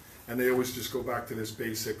print. And they always just go back to this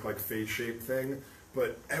basic like face shape thing.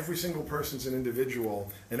 But every single person's an individual,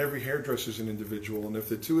 and every hairdresser's an individual. And if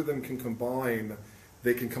the two of them can combine,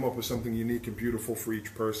 they can come up with something unique and beautiful for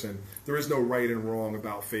each person. There is no right and wrong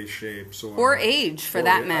about face shape. Or age, for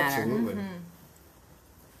that matter. Absolutely.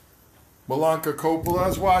 Malanka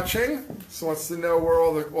Coppola's watching, so wants to know where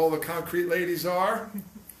all the concrete ladies are.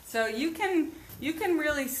 So you can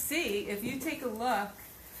really see, if you take a look,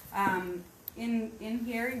 in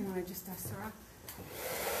here, you want to just dust her up?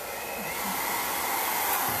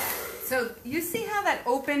 So you see how that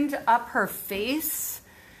opened up her face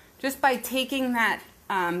just by taking that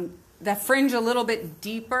fringe a little bit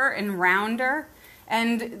deeper and rounder?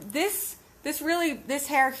 And this this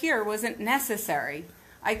hair here wasn't necessary.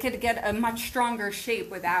 I could get a much stronger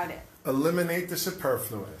shape without it. Eliminate the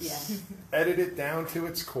superfluous. Yes. Edit it down to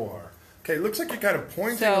its core. Okay, looks like you're kind of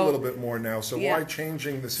pointing a little bit more now, so why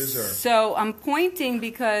changing the scissor? So I'm pointing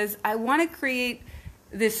because I want to create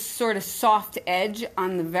this sort of soft edge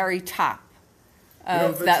on the very top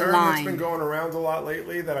of the that term line. that's been going around a lot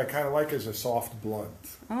lately that I kind of like is a soft blunt.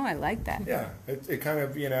 Oh, I like that. Yeah, it kind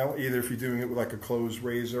of, either if you're doing it with like a closed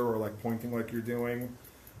razor or like pointing like you're doing.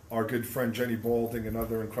 Our good friend Jenny Balding,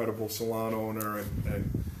 another incredible salon owner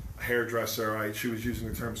and hairdresser, she was using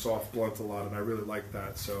the term soft blunt a lot, and I really like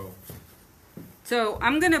that. So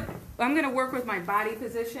I'm gonna work with my body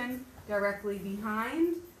position directly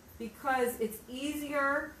behind because it's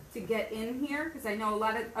easier to get in here. Because I know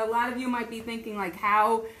a lot of you might be thinking like,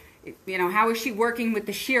 how is she working with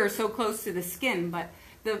the shear so close to the skin? But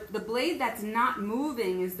the blade that's not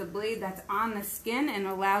moving is the blade that's on the skin and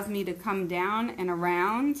allows me to come down and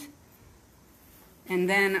around. And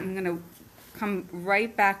then I'm gonna come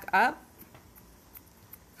right back up.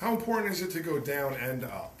 How important is it to go down and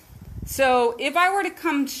up? So if I were to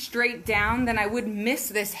come straight down, then I would miss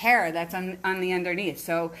this hair that's on the underneath.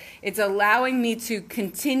 So it's allowing me to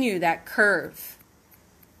continue that curve.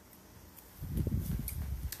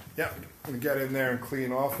 Yeah, and get in there and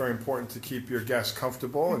clean off. Very important to keep your guests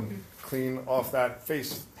comfortable and clean off that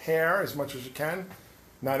face hair as much as you can.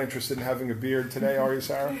 Not interested in having a beard today, are you,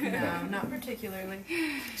 Sarah? No, not particularly.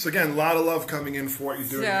 So again, a lot of love coming in for what you're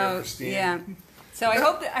doing here, Christine. Yeah. So I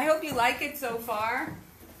hope you like it so far.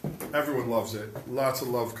 Everyone loves it. Lots of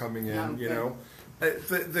love coming in,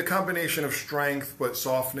 The combination of strength but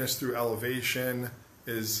softness through elevation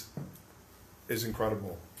is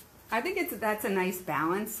incredible. I think that's a nice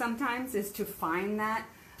balance sometimes, is to find that.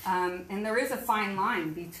 And there is a fine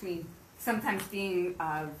line between sometimes being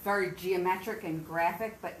very geometric and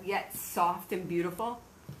graphic, but yet soft and beautiful.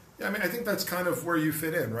 Yeah, I think that's kind of where you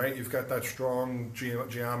fit in, right? You've got that strong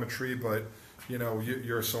geometry, but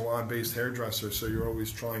you're a salon-based hairdresser, so you're always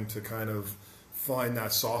trying to kind of find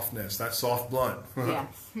that softness, that soft blunt.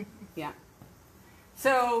 Yes, yeah.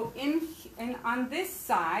 So on this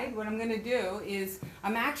side, what I'm going to do is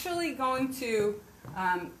I'm actually going to,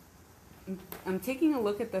 I'm taking a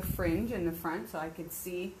look at the fringe in the front so I could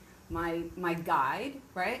see my guide,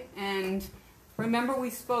 right? And remember we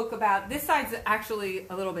spoke about, this side's actually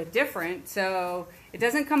a little bit different, so it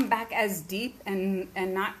doesn't come back as deep and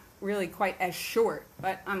not really quite as short,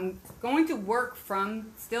 but I'm going to work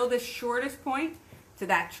from still the shortest point to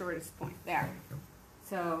that shortest point there.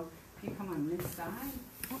 So if you come on this side,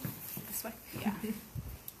 This way? yeah.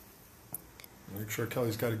 Make sure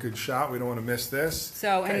Kelly's got a good shot. We don't want to miss this.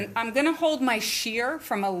 So, Okay. and I'm going to hold my shear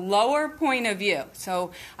from a lower point of view.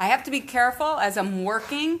 So I have to be careful as I'm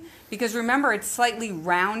working because remember it's slightly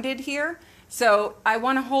rounded here. So I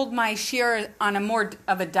want to hold my shear on a more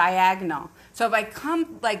of a diagonal. So if I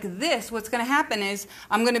come like this, what's going to happen is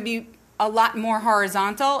I'm going to be a lot more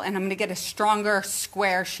horizontal and I'm going to get a stronger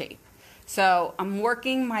square shape. So I'm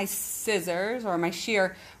working my scissors or my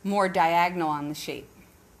shear more diagonal on the shape.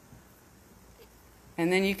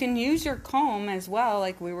 And then you can use your comb as well,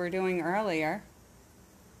 like we were doing earlier.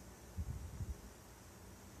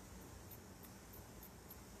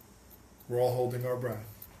 We're all holding our breath.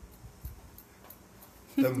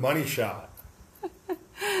 The money shot.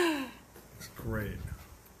 It's great.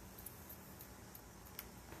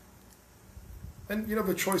 And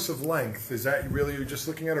the choice of length, is that really you're just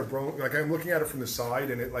looking at her like I'm looking at it from the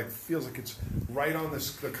side and it like feels like it's right on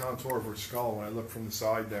the contour of her skull when I look from the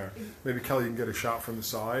side there. Maybe Kelly, you can get a shot from the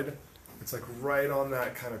side. It's like right on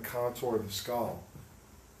that kind of contour of the skull.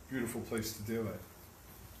 Beautiful place to do it.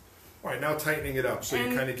 All right, now tightening it up so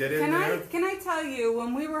you kind of get in there. Can I tell you,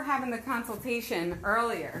 when we were having the consultation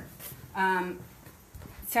earlier,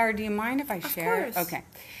 Sarah, do you mind if I share? Of course. Okay.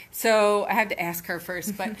 So I had to ask her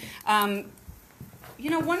first, but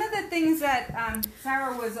one of the things that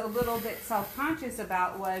Sarah was a little bit self-conscious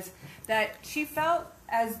about was that she felt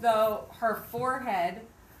as though her forehead,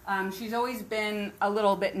 she's always been a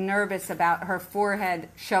little bit nervous about her forehead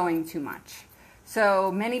showing too much.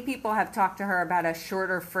 So many people have talked to her about a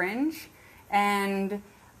shorter fringe. And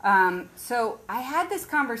so I had this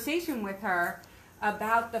conversation with her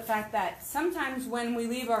about the fact that sometimes when we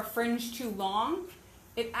leave our fringe too long,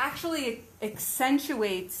 it actually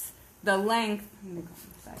accentuates the length.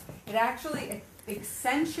 It actually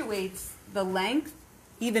accentuates the length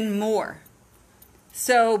even more.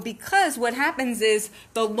 So because what happens is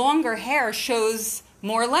the longer hair shows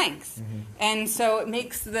more length. Mm-hmm. And so it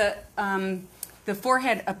makes the the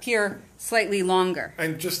forehead appear slightly longer.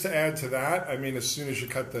 And just to add to that, I mean, as soon as you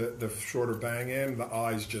cut the shorter bang in, the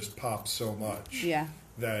eyes just pop so much. Yeah.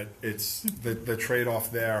 That it's the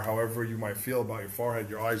trade-off there, however you might feel about your forehead,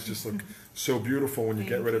 your eyes just look so beautiful when you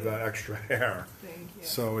get rid of that extra hair. Thank you.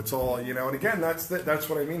 So it's all, you know, and again, that's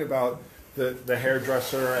what I mean about the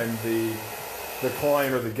hairdresser and the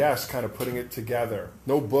client or the guest kind of putting it together.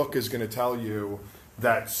 No book is going to tell you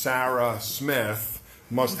that Sarah Smith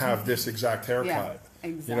must have this exact haircut. Yeah,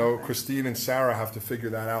 exactly. You know, Christine and Sarah have to figure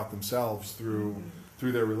that out themselves through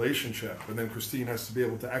their relationship, and then Christine has to be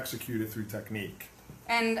able to execute it through technique.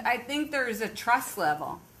 And I think there's a trust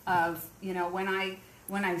level of, you know, when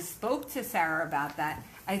I spoke to Sarah about that,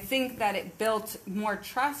 I think that it built more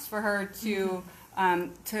trust for her to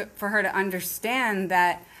understand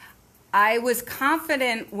that I was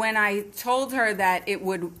confident when I told her that it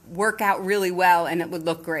would work out really well and it would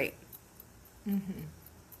look great. Mm-hmm.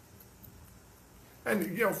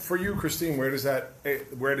 And you know, for you, Christine, where does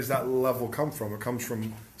that level come from? It comes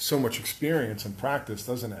from so much experience and practice,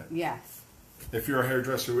 doesn't it? Yes. If you're a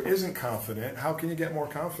hairdresser who isn't confident, how can you get more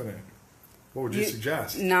confident? What would you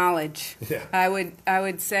suggest? Knowledge. Yeah. I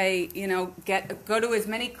would say, you know, go to as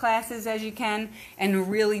many classes as you can and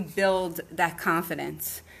really build that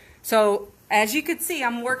confidence. So as you could see,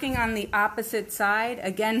 I'm working on the opposite side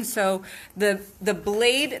again. So the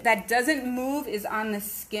blade that doesn't move is on the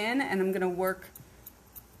skin, and I'm going to work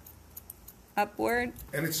upward.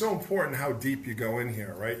 And it's so important how deep you go in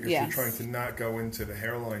here, right? Yes. You're trying to not go into the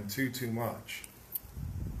hairline too much.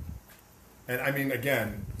 And I mean,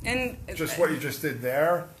 again, And just what you just did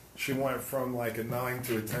there, she went from like a 9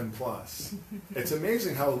 to a 10 plus. It's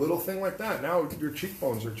amazing how a little thing like that, now your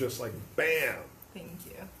cheekbones are just like bam. Thank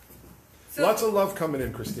you. so Lots of love coming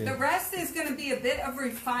in, Christine. the rest is going to be a bit of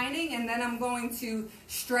refining, and then I'm going to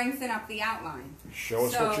strengthen up the outline. Show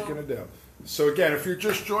us what you're going to do. So again, if you're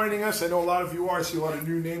just joining us, I know a lot of you are. I see a lot of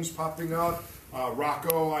new names popping up.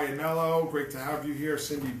 Rocco Iannello, great to have you here.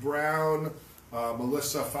 Cindy Brown.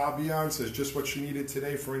 Melissa Fabian says just what she needed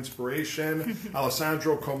today for inspiration.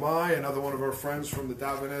 Alessandro Comai, another one of our friends from the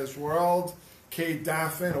Davanese world. Kate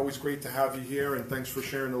Daffin, always great to have you here, and thanks for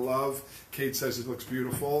sharing the love. Kate says it looks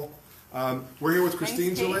beautiful. We're here with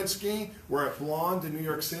Christine Zielinski. We're at Blonde in New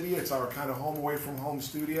York City. It's our kind of home away from home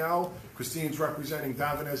studio. Christine's representing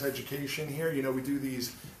Davanese Education here. You know, we do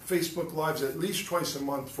these Facebook Lives at least twice a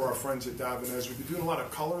month for our friends at Davanese. We've been doing a lot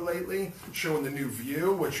of color lately, showing the new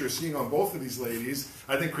view, which you're seeing on both of these ladies.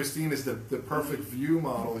 I think Christine is the perfect view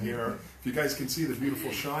model here. If you guys can see the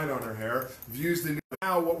beautiful shine on her hair. View's the new.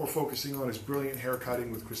 Now what we're focusing on is brilliant hair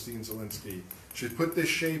cutting with Christine Zielinski. She put this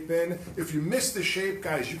shape in. If you missed the shape,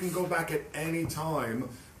 guys, you can go back at any time.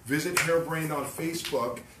 Visit Hairbrained on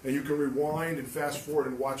Facebook, and you can rewind and fast forward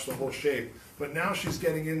and watch the whole shape. But now she's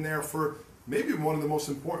getting in there for maybe one of the most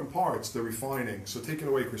important parts, the refining. So take it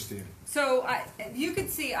away, Christine. So you could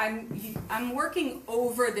see I'm working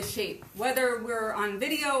over the shape. Whether we're on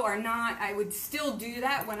video or not, I would still do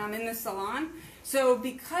that when I'm in the salon. So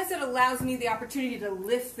because it allows me the opportunity to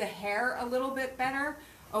lift the hair a little bit better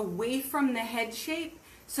away from the head shape.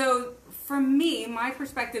 So for me, my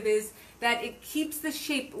perspective is that it keeps the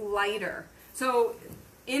shape lighter. So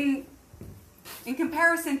in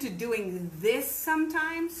comparison to doing this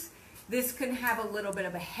sometimes, this can have a little bit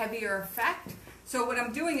of a heavier effect. So what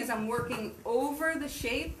I'm doing is I'm working over the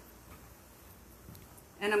shape,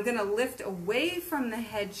 and I'm going to lift away from the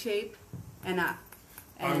head shape and up.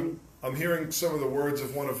 And I'm hearing some of the words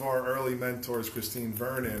of one of our early mentors, Christine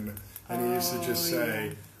Vernon, and he used to just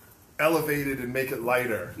say, elevate it and make it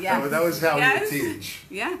lighter. Yeah. That was how Yes. he would teach.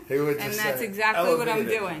 Yeah, He would and just that's say, exactly what I'm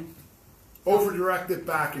elevate it. doing. Over-direct it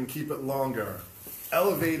back and keep it longer.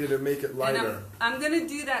 Elevate it and make it lighter. And I'm going to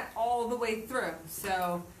do that all the way through.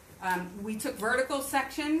 So we took vertical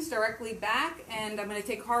sections directly back, and I'm going to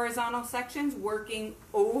take horizontal sections working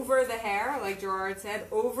over the hair, like Gerard said,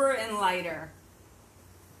 over and lighter.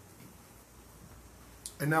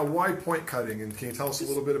 And now why point cutting? And can you tell us a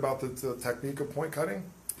little bit about the technique of point cutting?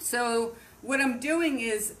 So what I'm doing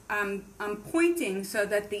is I'm pointing so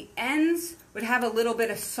that the ends would have a little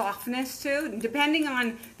bit of softness too, depending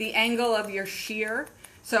on the angle of your shear.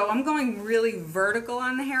 So I'm going really vertical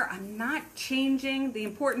on the hair. I'm not changing. The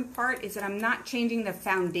important part is that I'm not changing the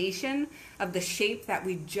foundation of the shape that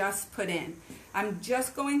we just put in. I'm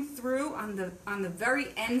just going through on the very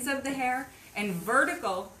ends of the hair and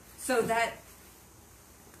vertical so that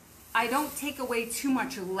I don't take away too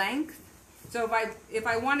much length. So if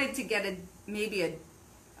I wanted to get maybe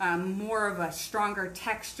a more of a stronger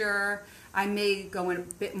texture, I may go in a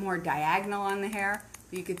bit more diagonal on the hair.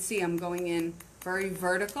 You could see I'm going in very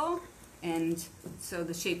vertical, and so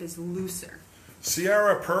the shape is looser.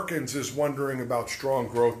 Sierra Perkins is wondering about strong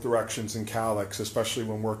growth directions in calyx, especially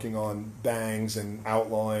when working on bangs and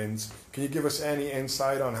outlines. Can you give us any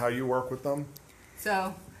insight on how you work with them?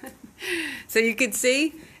 So, so you can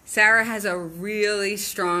see Sarah has a really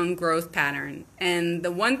strong growth pattern. And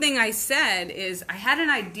the one thing I said is I had an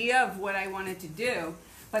idea of what I wanted to do,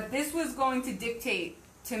 but this was going to dictate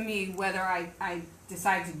to me whether I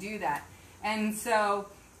decide to do that. And so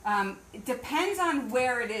it depends on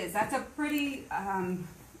where it is. That's a pretty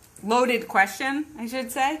loaded question, I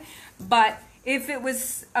should say. But if it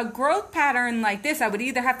was a growth pattern like this, I would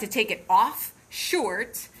either have to take it off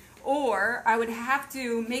short, or I would have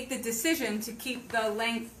to make the decision to keep the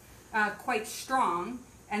length quite strong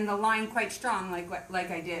and the line quite strong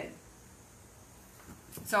like I did.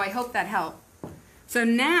 So I hope that helped. So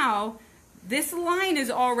now this line is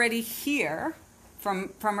already here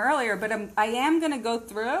from earlier, but I am going to go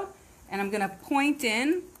through and I'm going to point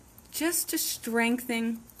in just to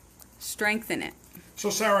strengthen it. So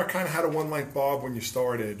Sarah kind of had a one-length bob when you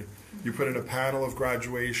started. You put in a panel of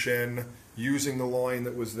graduation, using the line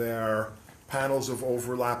that was there, panels of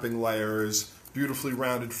overlapping layers, beautifully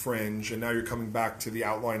rounded fringe, and now you're coming back to the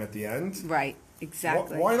outline at the end. Right,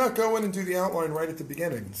 exactly. Why not go in and do the outline right at the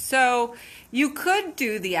beginning? So you could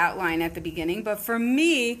do the outline at the beginning, but for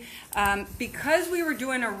me, because we were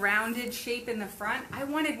doing a rounded shape in the front, I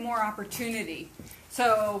wanted more opportunity.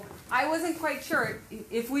 So I wasn't quite sure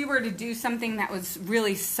if we were to do something that was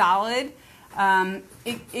really solid.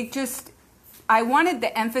 I wanted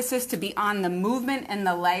the emphasis to be on the movement and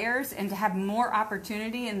the layers and to have more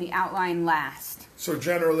opportunity in the outline last. So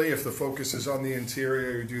generally, if the focus is on the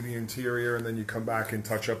interior, you do the interior and then you come back and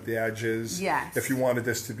touch up the edges. Yes. If you wanted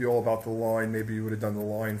this to be all about the line, maybe you would have done the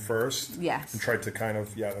line first. Yes. And tried to kind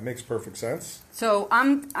of, yeah, that makes perfect sense. So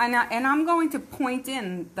I'm going to point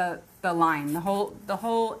in the line, the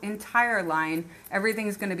whole entire line.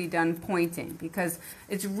 Everything's going to be done pointing because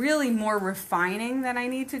it's really more refining that I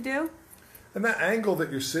need to do. And that angle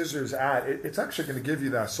that your scissors at, it's actually going to give you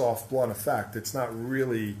that soft blunt effect. It's not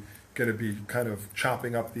really going to be kind of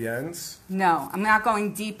chopping up the ends. No, I'm not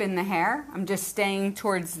going deep in the hair. I'm just staying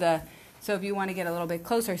towards the, so if you want to get a little bit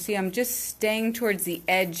closer, see, I'm just staying towards the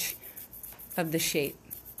edge of the shape.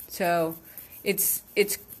 So it's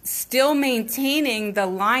still maintaining the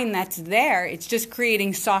line that's there. It's just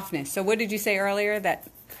creating softness. So what did you say earlier? That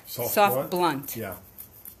soft blunt. Yeah.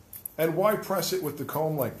 And why press it with the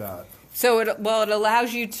comb like that? So it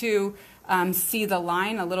allows you to see the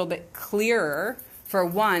line a little bit clearer, for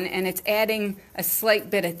one, and it's adding a slight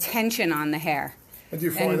bit of tension on the hair. And do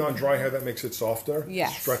you find on dry hair that makes it softer?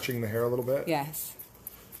 Yes. Stretching the hair a little bit? Yes.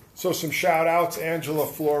 So some shout outs. Angela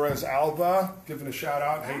Flores Alba, giving a shout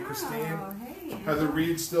out. Hey, Christine. Hey. Heather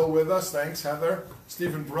Reed still with us. Thanks, Heather.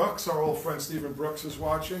 Stephen Brooks, our old friend Stephen Brooks is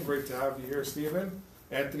watching. Great to have you here, Stephen.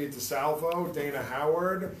 Anthony DeSalvo, Dana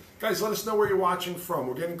Howard. Guys, let us know where you're watching from.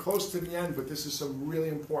 We're getting close to the end, but this is some really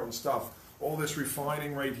important stuff. All this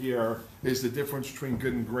refining right here is the difference between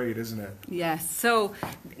good and great, isn't it? Yes. So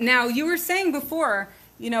now you were saying before,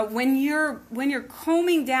 you know, when you're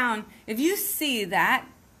combing down, if you see that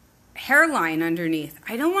hairline underneath,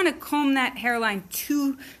 I don't want to comb that hairline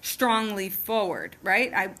too strongly forward,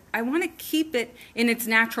 right? I want to keep it in its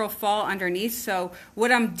natural fall underneath. So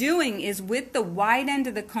what I'm doing is with the wide end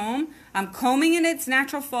of the comb, I'm combing in its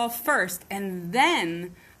natural fall first, and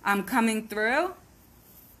then I'm coming through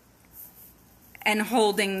and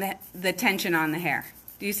holding the tension on the hair.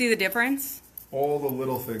 Do you see the difference? All the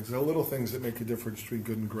little things that make a difference between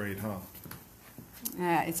good and great, huh?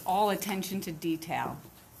 It's all attention to detail.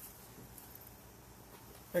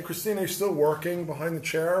 And Christine, are you still working behind the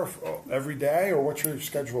chair every day, or what's your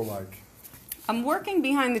schedule like? I'm working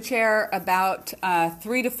behind the chair about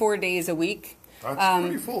 3 to 4 days a week. That's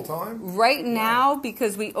pretty full time. Right now,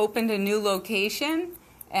 because we opened a new location,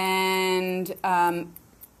 and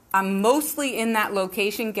I'm mostly in that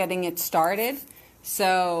location getting it started.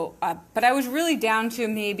 So, but I was really down to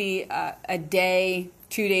maybe a day,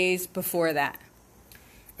 2 days before that.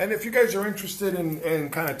 And if you guys are interested in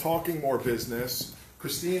kind of talking more business,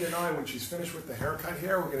 Christine and I, when she's finished with the haircut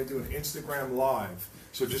here, we're going to do an Instagram Live.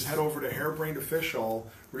 So just head over to Hairbrained Official.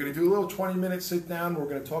 We're going to do a little 20-minute sit-down. We're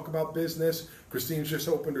going to talk about business. Christine's just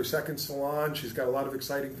opened her second salon. She's got a lot of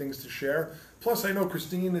exciting things to share. Plus, I know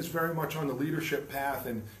Christine is very much on the leadership path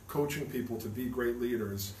and coaching people to be great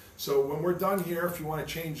leaders. So when we're done here, if you want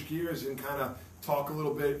to change gears and kind of talk a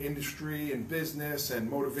little bit industry and business and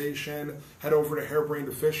motivation, head over to Hairbrained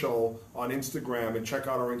Official on Instagram and check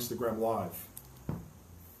out our Instagram Live.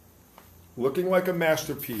 Looking like a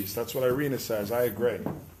masterpiece. That's what Irina says. I agree.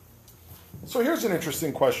 So here's an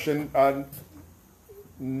interesting question.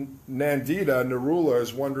 Nandita Narula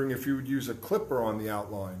is wondering if you would use a clipper on the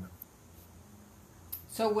outline.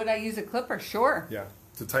 So would I use a clipper? Sure. Yeah,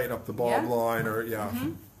 to tighten up the bulb line, or yeah.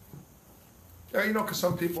 Yeah, you know, because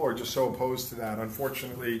some people are just so opposed to that.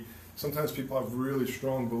 Unfortunately, sometimes people have really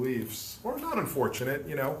strong beliefs, or not unfortunate,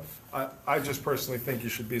 you know. I just personally think you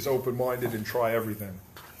should be as open-minded and try everything.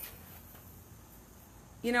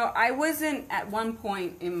 You know, I wasn't at one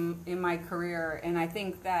point in my career, and I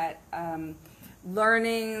think that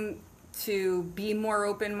learning to be more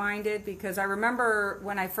open-minded, because I remember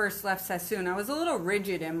when I first left Sassoon, I was a little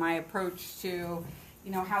rigid in my approach to,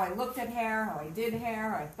 you know, how I looked at hair, how I did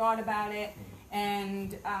hair, how I thought about it,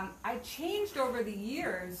 and I changed over the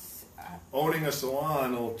years. Owning a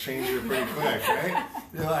salon will change you pretty quick, right?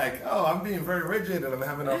 You're like, oh, I'm being very rigid and I'm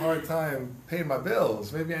having a hard time paying my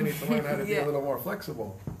bills. Maybe I need to learn how to be a little more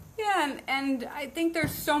flexible. Yeah, and I think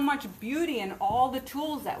there's so much beauty in all the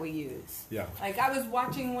tools that we use. Yeah. Like I was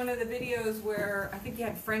watching one of the videos where I think you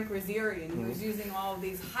had Frank Rosieri and he was using all of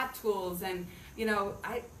these hot tools, and you know,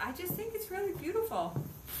 I just think it's really beautiful.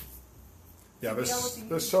 Yeah,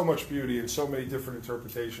 there's so much beauty and so many different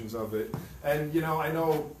interpretations of it. And, you know, I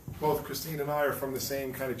know both Christine and I are from the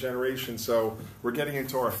same kind of generation, so we're getting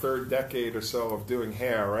into our third decade or so of doing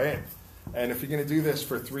hair, right? And if you're going to do this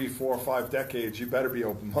for 3, 4, 5 decades, you better be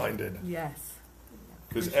open-minded. Yes.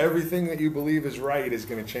 Because everything that you believe is right is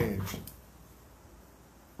going to change.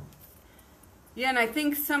 Yeah, and I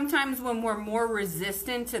think sometimes when we're more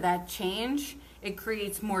resistant to that change, it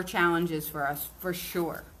creates more challenges for us, for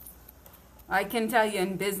sure. I can tell you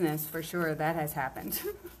in business, for sure, that has happened.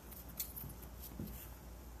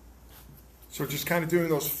 So just kind of doing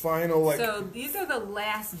those final, like... So these are the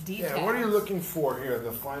last details. Yeah, what are you looking for here,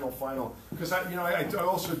 the final? Because, I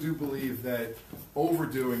also do believe that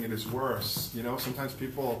overdoing it is worse. You know, sometimes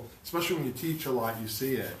people, especially when you teach a lot, you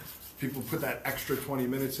see it. People put that extra 20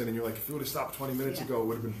 minutes in, and you're like, if you would have stopped 20 minutes ago, it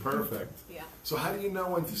would have been perfect. Yeah. So how do you know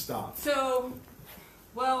when to stop? So...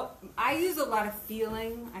 Well, I use a lot of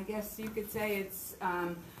feeling, I guess you could say. It's,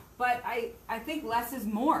 but I think less is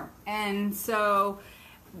more. And so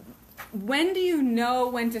when do you know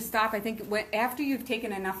when to stop? I think after you've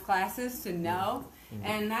taken enough classes to know.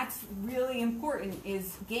 And that's really important,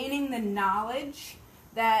 is gaining the knowledge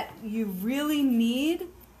that you really need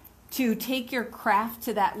to take your craft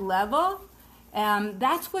to that level.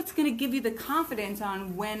 That's what's going to give you the confidence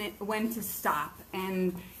on when to stop,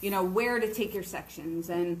 and you know where to take your sections,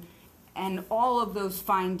 and all of those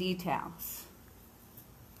fine details.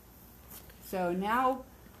 So now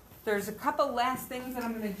there's a couple last things that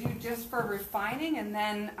I'm going to do just for refining, and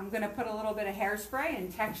then I'm going to put a little bit of hairspray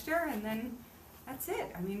and texture, and then that's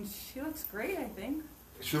it. I mean, she looks great, I think.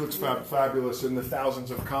 She looks fabulous, and the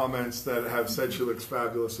thousands of comments that have said she looks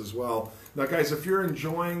fabulous as well. Now, guys, if you're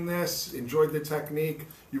enjoying this, enjoyed the technique,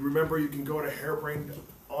 you remember you can go to Hairbrain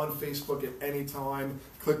on Facebook at any time.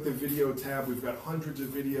 Click the video tab. We've got hundreds of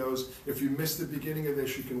videos. If you missed the beginning of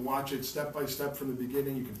this, you can watch it step by step from the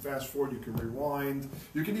beginning. You can fast forward. You can rewind.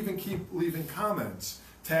 You can even keep leaving comments.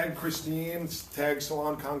 Tag Christine, tag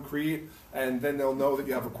Salon Concrete, and then they'll know that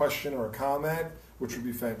you have a question or a comment, which would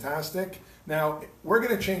be fantastic. Now, we're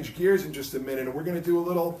going to change gears in just a minute, and we're going to do a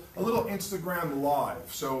little Instagram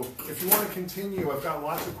live. So if you want to continue, I've got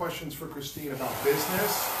lots of questions for Christine about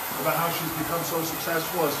business, about how she's become so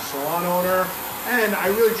successful as a salon owner, and I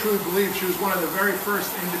really truly believe she was one of the very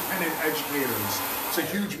first independent educators. It's a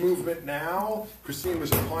huge movement now. Christine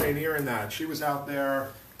was a pioneer in that. She was out there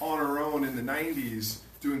on her own in the 90s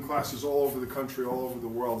doing classes all over the country, all over the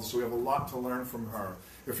world, so we have a lot to learn from her.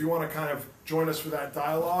 If you want to kind of join us for that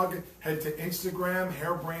dialogue, head to Instagram,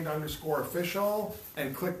 hairbrained_official,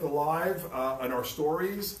 and click the live on our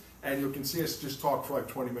stories, and you can see us just talk for like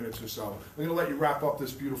 20 minutes or so. I'm going to let you wrap up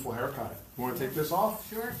this beautiful haircut. You want to take this off?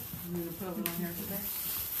 Sure. I'm going to put a little hair today.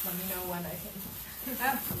 Let me know when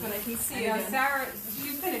I can see you. it. Sarah,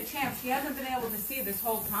 she's been a champ. She hasn't been able to see this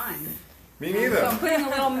whole time. Me neither. So I'm putting a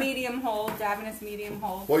little medium hold, Davines medium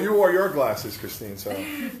hold. Well, you wore your glasses, Christine, so.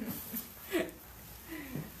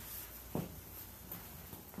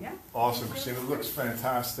 Yeah. Awesome, Christine. It looks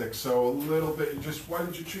fantastic. So a little bit, why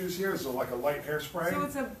did you choose here? Is it like a light hairspray? So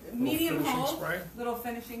it's a medium hold, spray? little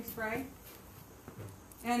finishing spray.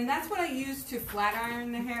 And that's what I use to flat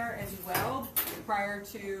iron the hair as well prior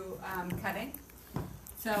to cutting.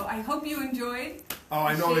 So I hope you enjoyed. Oh,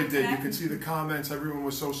 I know they did. You could see the comments. Everyone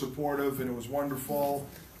was so supportive, and it was wonderful.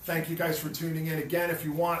 Thank you guys for tuning in. Again, if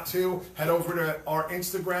you want to, head over to our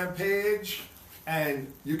Instagram page,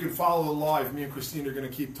 and you can follow the live. Me and Christine are going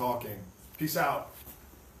to keep talking. Peace out.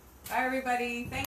 Bye, everybody. Thank